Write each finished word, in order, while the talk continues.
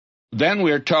then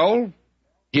we're told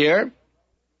here,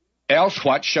 else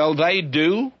what shall they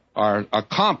do or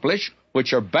accomplish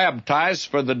which are baptized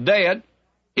for the dead,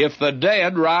 if the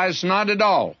dead rise not at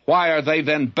all? Why are they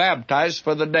then baptized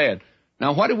for the dead?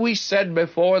 Now, what have we said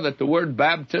before that the word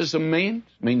baptism means?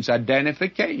 It means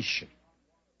identification.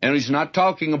 And he's not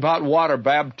talking about water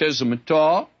baptism at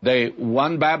all. The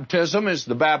one baptism is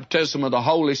the baptism of the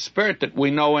Holy Spirit that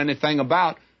we know anything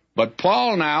about. But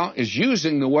Paul now is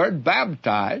using the word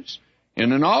baptize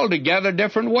in an altogether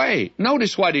different way.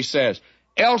 Notice what he says.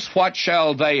 Else what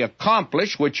shall they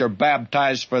accomplish which are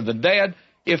baptized for the dead,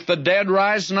 if the dead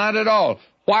rise not at all?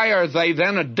 Why are they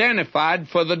then identified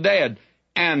for the dead?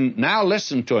 And now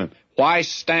listen to him. Why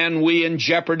stand we in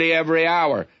jeopardy every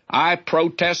hour? I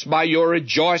protest by your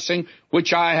rejoicing,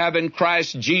 which I have in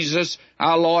Christ Jesus,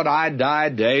 our Lord, I die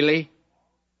daily.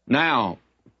 Now,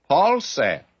 Paul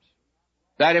says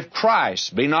that if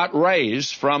Christ be not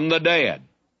raised from the dead,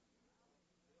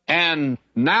 and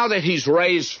now that he's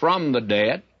raised from the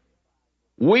dead,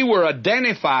 we were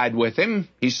identified with him,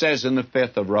 he says in the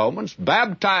 5th of Romans,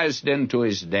 baptized into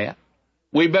his death.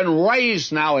 We've been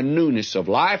raised now in newness of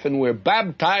life, and we're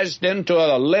baptized into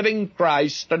a living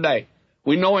Christ today.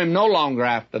 We know him no longer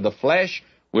after the flesh.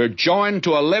 We're joined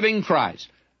to a living Christ.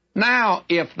 Now,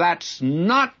 if that's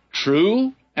not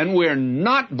true, and we're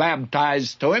not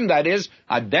baptized to him, that is,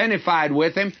 identified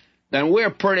with him, then we're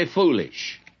pretty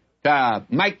foolish to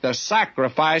make the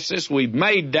sacrifices we've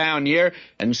made down here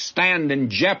and stand in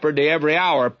jeopardy every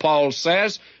hour, Paul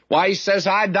says. Why, he says,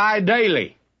 I die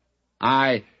daily.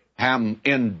 I am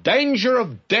in danger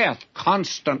of death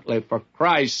constantly for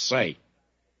Christ's sake.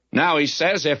 Now he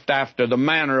says, if after the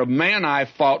manner of men I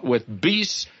fought with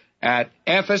beasts at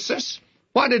Ephesus,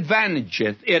 what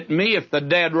advantageth it me if the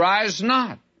dead rise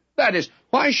not? That is,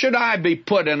 why should I be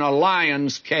put in a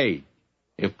lion's cage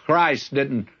if Christ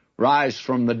didn't rise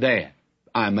from the dead?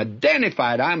 I'm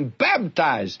identified, I'm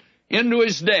baptized into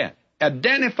his death,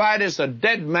 identified as a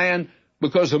dead man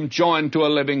because I'm joined to a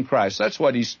living Christ. That's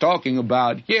what he's talking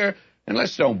about here, and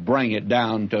let's don't bring it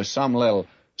down to some little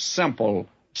simple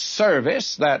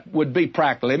service that would be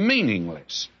practically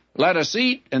meaningless. Let us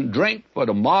eat and drink, for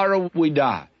tomorrow we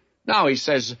die. Now he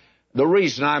says, the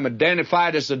reason I'm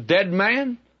identified as a dead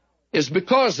man is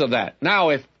because of that. Now,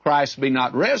 if Christ be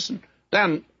not risen,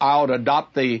 then I ought to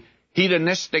adopt the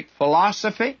hedonistic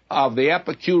philosophy of the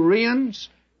Epicureans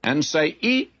and say,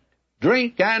 eat,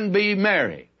 drink, and be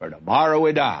merry, for tomorrow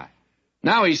we die.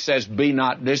 Now he says, be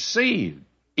not deceived.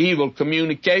 Evil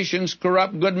communications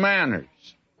corrupt good manners.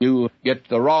 You get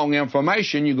the wrong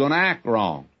information, you're going to act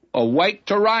wrong. Awake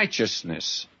to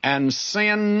righteousness, and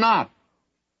sin not.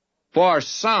 For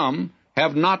some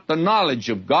have not the knowledge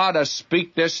of God. I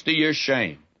speak this to your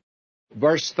shame.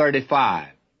 Verse 35.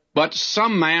 But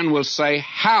some man will say,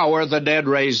 how are the dead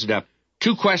raised up?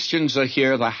 Two questions are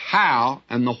here, the how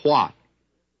and the what.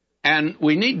 And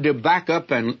we need to back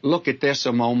up and look at this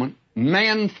a moment.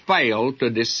 Men fail to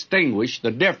distinguish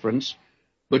the difference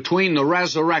between the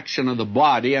resurrection of the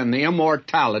body and the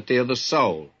immortality of the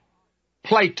soul.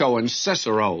 Plato and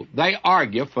Cicero, they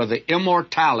argue for the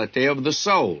immortality of the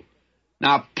soul.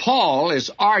 Now, Paul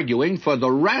is arguing for the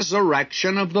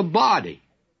resurrection of the body.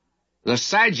 The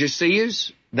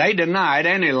Sadducees, they denied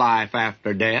any life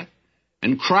after death,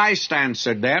 and Christ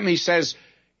answered them. He says,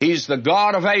 he's the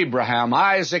God of Abraham,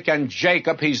 Isaac, and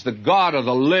Jacob. He's the God of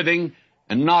the living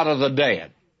and not of the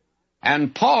dead.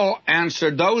 And Paul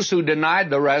answered those who denied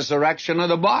the resurrection of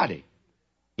the body.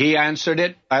 He answered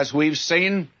it, as we've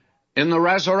seen, in the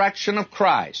resurrection of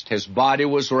Christ. His body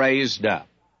was raised up.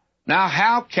 Now,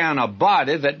 how can a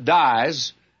body that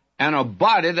dies and a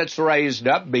body that's raised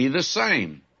up be the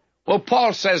same? Well,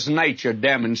 Paul says nature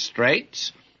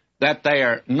demonstrates that they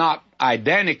are not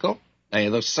identical. They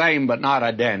are the same but not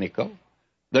identical.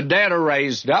 The dead are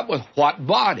raised up with what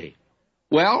body?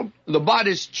 Well, the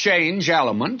bodies change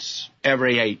elements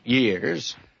every 8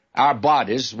 years. Our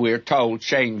bodies, we're told,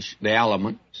 change the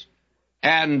elements.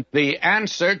 And the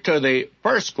answer to the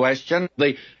first question,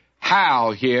 the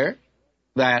how here,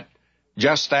 that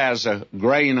just as a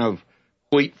grain of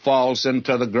wheat falls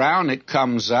into the ground, it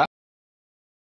comes up.